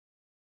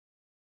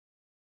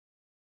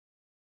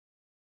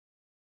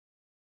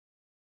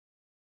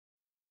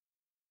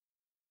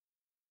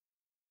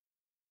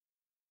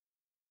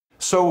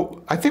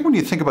So I think when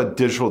you think about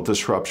digital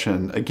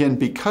disruption, again,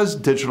 because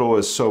digital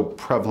is so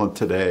prevalent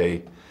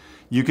today,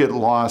 you get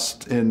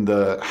lost in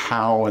the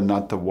how and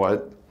not the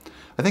what.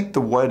 I think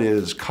the what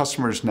is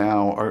customers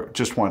now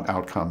just want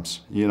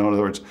outcomes. In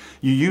other words,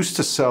 you used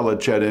to sell a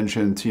jet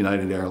engine to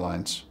United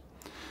Airlines.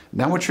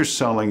 Now what you're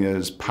selling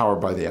is power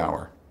by the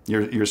hour.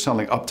 You're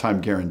selling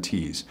uptime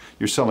guarantees.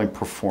 You're selling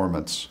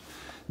performance.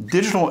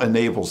 Digital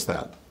enables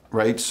that.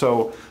 Right?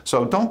 So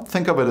don't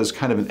think of it as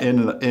kind of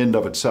an end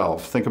of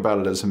itself. Think about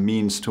it as a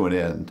means to an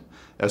end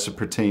as it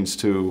pertains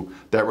to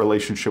that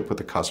relationship with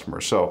the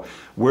customer. So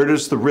where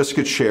does the risk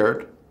get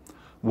shared?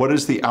 What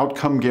is the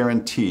outcome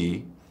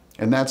guarantee?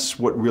 And that's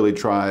what really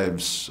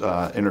drives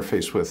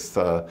interface with,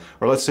 or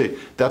let's say,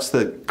 that's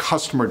the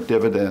customer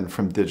dividend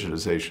from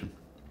digitization.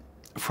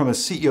 From a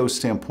CEO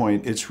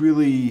standpoint, it's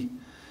really,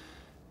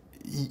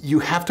 you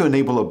have to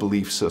enable a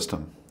belief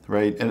system,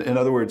 right? In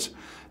other words,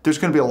 there's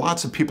going to be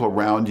lots of people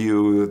around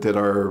you that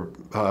are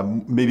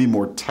maybe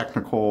more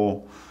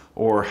technical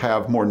or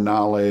have more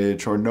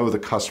knowledge or know the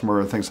customer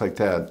and things like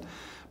that.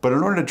 But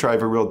in order to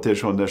drive a real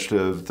digital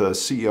initiative, the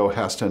CEO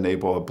has to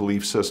enable a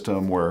belief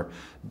system where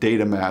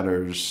data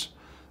matters,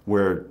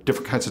 where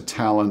different kinds of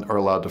talent are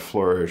allowed to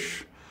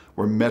flourish,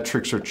 where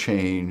metrics are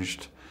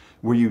changed,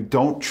 where you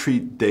don't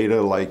treat data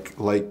like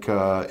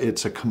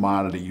it's a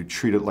commodity. You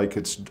treat it like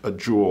it's a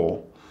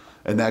jewel.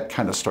 And that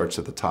kind of starts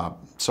at the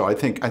top. So I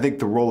think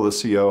the role of the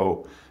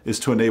CEO is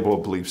to enable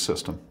a belief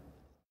system.